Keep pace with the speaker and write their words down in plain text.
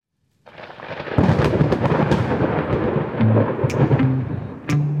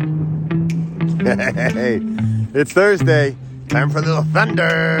Hey, it's Thursday. Time for a little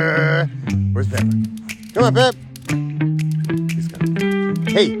thunder. Where's Pip? Come on, Pip. He's gone.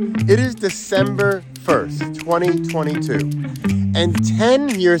 Hey, it is December 1st, 2022. And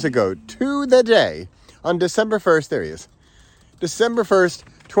 10 years ago, to the day, on December 1st, there he is, December 1st,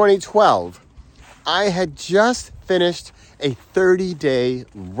 2012, I had just finished a 30-day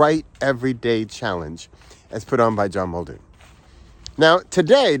Write Every Day challenge as put on by John Muldoon. Now,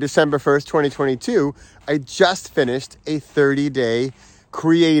 today, December 1st, 2022, I just finished a 30-day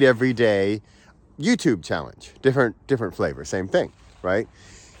Create Every Day YouTube challenge. Different flavor, same thing, right?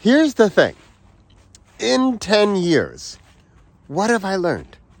 Here's the thing. In 10 years, what have I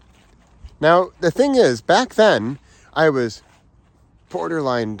learned? Now, the thing is, back then, I was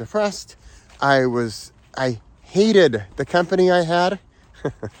borderline depressed. I hated the company I had.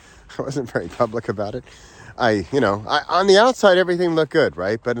 I wasn't very public about it. On the outside, everything looked good,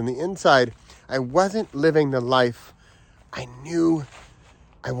 right? But on the inside, I wasn't living the life I knew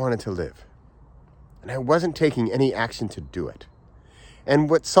I wanted to live. And I wasn't taking any action to do it. And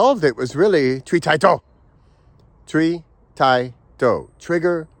what solved it was really Tree Tai Do. Tree Tai Do.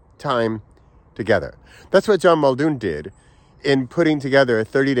 Trigger time together. That's what John Muldoon did in putting together a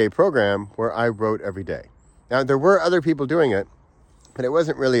 30-day program where I wrote every day. Now, there were other people doing it, but it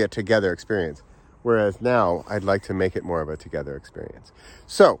wasn't really a together experience. Whereas now, I'd like to make it more of a together experience.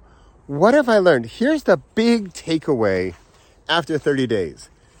 So, what have I learned? Here's the big takeaway after 30 days.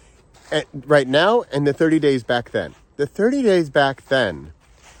 Right now, and the 30 days back then. The 30 days back then,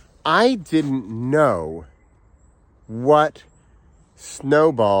 I didn't know what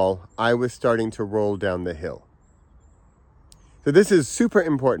snowball I was starting to roll down the hill. So this is super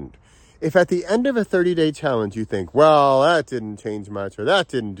important. If at the end of a 30-day challenge you think, well, that didn't change much or that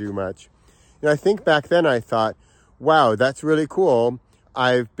didn't do much. I think back then I thought, wow, that's really cool.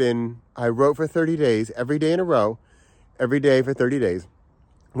 I wrote for 30 days, every day in a row, every day for 30 days,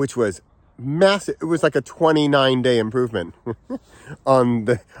 which was massive. It was like a 29-day improvement on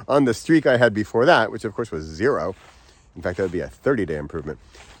the streak I had before that, which of course was 0. In fact, that would be a 30-day improvement.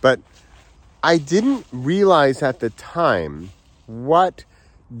 But I didn't realize at the time what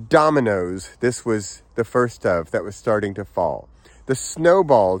dominoes this was the first of that was starting to fall. The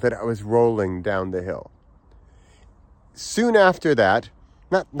snowball that I was rolling down the hill. Soon after that,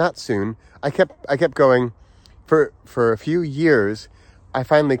 not soon, I kept going for a few years. I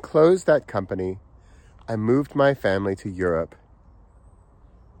finally closed that company. I moved my family to Europe,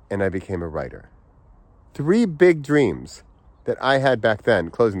 and I became a writer. 3 big dreams that I had back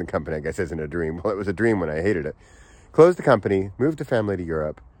then. Closing the company, I guess, isn't a dream. Well, it was a dream when I hated it. Closed the company, moved the family to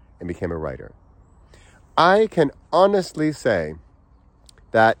Europe, and became a writer. I can honestly say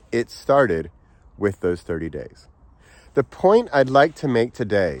that it started with those 30 days. The point I'd like to make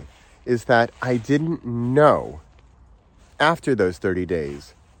today is that I didn't know after those 30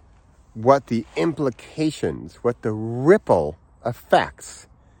 days what the implications, what the ripple effects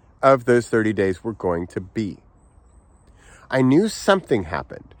of those 30 days were going to be. I knew something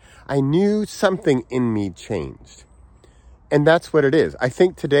happened. I knew something in me changed. And that's what it is. I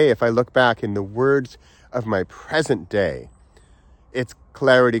think today, if I look back in the words of my present day, it's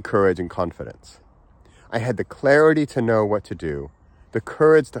clarity, courage, and confidence. I had the clarity to know what to do, the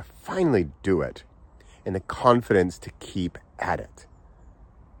courage to finally do it, and the confidence to keep at it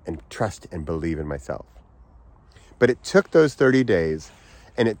and trust and believe in myself. But it took those 30 days,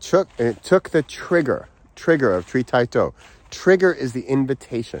 and it took the trigger of Tree Tai Do. Trigger is the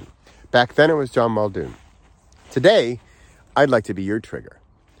invitation. Back then it was John Muldoon. Today, I'd like to be your trigger.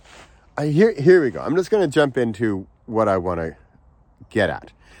 Here we go. I'm just going to jump into what I want to get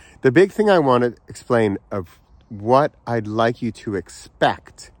at. The big thing I want to explain of what I'd like you to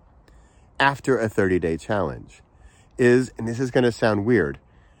expect after a 30-day challenge is, and this is going to sound weird,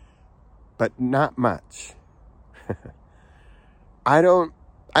 but not much. I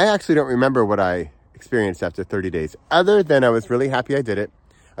actually don't remember what I experienced after 30 days, other than I was really happy I did it.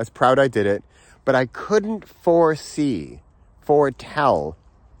 I was proud I did it, but I couldn't foretell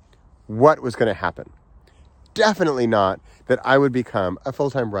what was going to happen. Definitely not that I would become a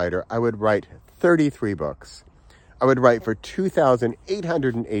full-time writer. I would write 33 books. I would write for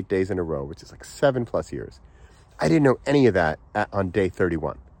 2,808 days in a row, which is like 7+ years. I didn't know any of that on day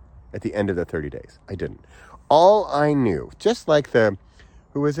 31, at the end of the 30 days. I didn't. All I knew, just like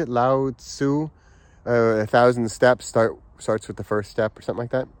Lao Tzu, 1,000 steps starts with the first step or something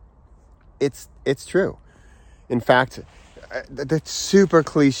like that. It's true. In fact, that's super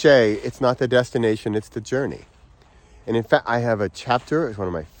cliche. It's not the destination, it's the journey. And in fact, I have a chapter, it's one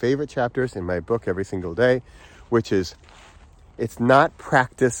of my favorite chapters in my book Every Single Day, which is, it's not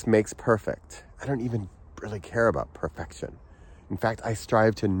practice makes perfect. I don't even really care about perfection. In fact, I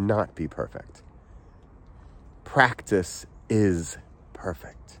strive to not be perfect. Practice is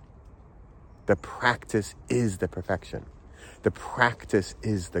perfect. The practice is the perfection. The practice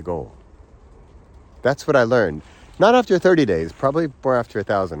is the goal. That's what I learned. Not after 30 days, probably more after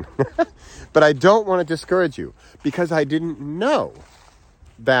 1,000. But I don't want to discourage you because I didn't know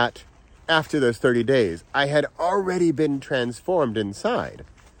that after those 30 days, I had already been transformed inside.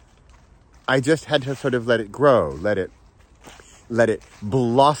 I just had to sort of let it grow, let it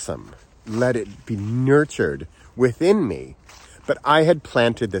blossom, let it be nurtured within me. But I had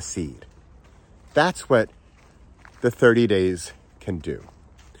planted the seed. That's what the 30 days can do.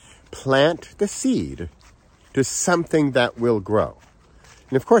 Plant the seed to something that will grow.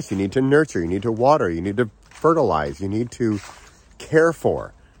 And of course, you need to nurture, you need to water, you need to fertilize, you need to care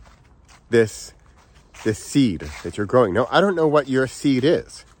for this seed that you're growing. Now, I don't know what your seed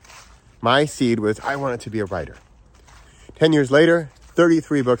is. My seed was, I wanted to be a writer. 10 years later,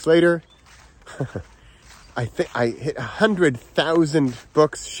 33 books later, I think I hit 100,000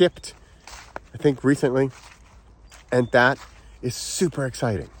 books shipped, I think recently. And that is super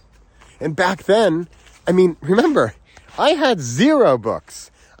exciting. And back then, I mean, remember, I had 0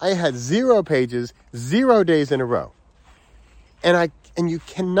 books. I had 0 pages, 0 days in a row. And you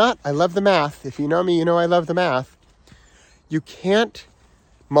cannot, I love the math. If you know me, you know I love the math. You can't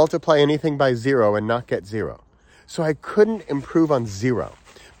multiply anything by 0 and not get 0. So I couldn't improve on 0,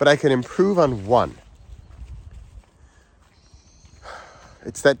 but I could improve on 1.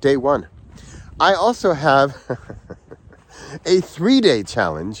 It's that day 1. I also have a 3-day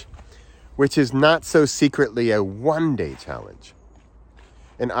challenge, which is not so secretly a 1-day challenge.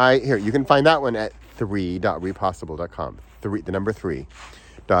 And you can find that one at 3.repossible.com. The number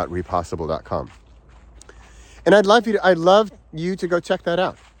 3.repossible.com. And I'd love you to go check that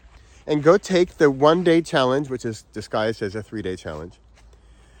out. And go take the 1-day challenge, which is disguised as a 3-day challenge,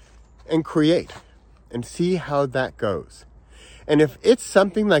 and create and see how that goes. And if it's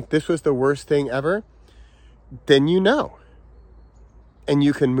something like this was the worst thing ever, then you know. And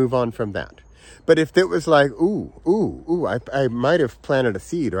you can move on from that. But if it was like, I might have planted a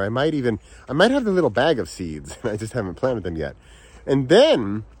seed, or I might have the little bag of seeds, and I just haven't planted them yet. And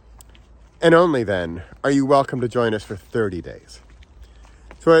then, and only then, are you welcome to join us for 30 days.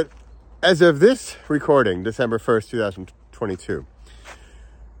 So as of this recording, December 1st, 2022,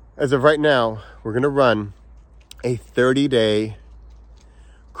 as of right now, we're going to run a 30-day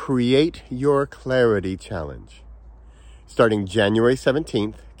Create Your Clarity Challenge. Starting January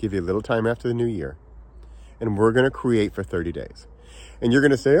 17th, give you a little time after the new year, and we're going to create for 30 days. And you're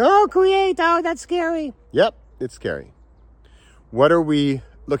going to say, create, that's scary. Yep, it's scary. What are we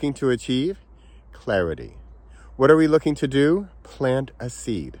looking to achieve? Clarity. What are we looking to do? Plant a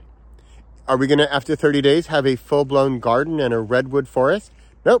seed. Are we going to, after 30 days, have a full-blown garden and a redwood forest?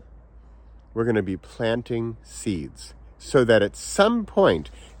 Nope. We're going to be planting seeds so that at some point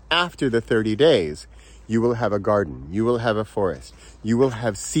after the 30 days, you will have a garden, you will have a forest, you will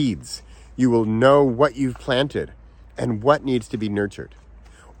have seeds, you will know what you've planted and what needs to be nurtured.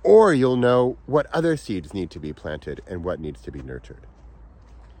 Or you'll know what other seeds need to be planted and what needs to be nurtured.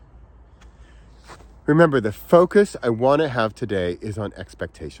 Remember, the focus I want to have today is on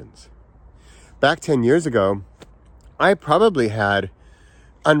expectations. Back 10 years ago, I probably had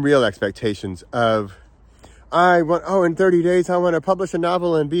unreal expectations of, in 30 days, I want to publish a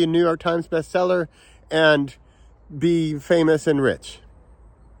novel and be a New York Times bestseller and be famous and rich.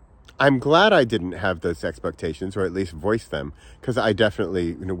 I'm glad I didn't have those expectations, or at least voice them, because I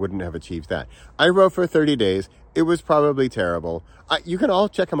definitely wouldn't have achieved that. I wrote for 30 days. It was probably terrible. You can all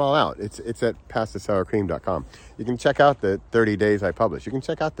check them all out. It's at passthesourcream.com. You can check out the 30 days I published. You can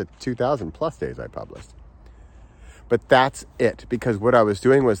check out the 2,000 plus days I published. But that's it, because what I was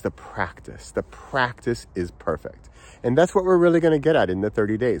doing was the practice. The practice is perfect. And that's what we're really going to get at in the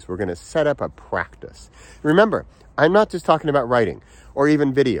 30 days. We're going to set up a practice. Remember, I'm not just talking about writing or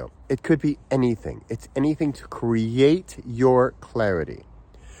even video. It could be anything. It's anything to create your clarity.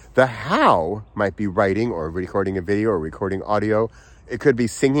 The how might be writing or recording a video or recording audio. It could be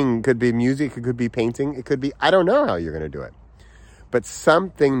singing, it could be music, it could be painting. It could be, I don't know how you're going to do it. But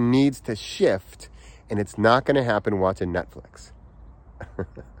something needs to shift, and it's not going to happen watching Netflix.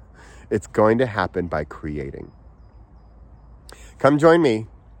 It's going to happen by creating. Come join me.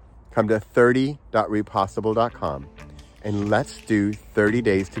 Come to 30.repossible.com and let's do 30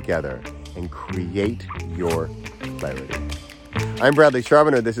 days together and create your clarity. I'm Bradley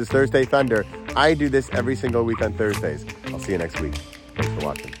Charbonneau. This is Thursday Thunder. I do this every single week on Thursdays. I'll see you next week. Thanks for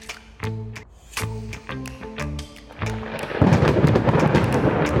watching.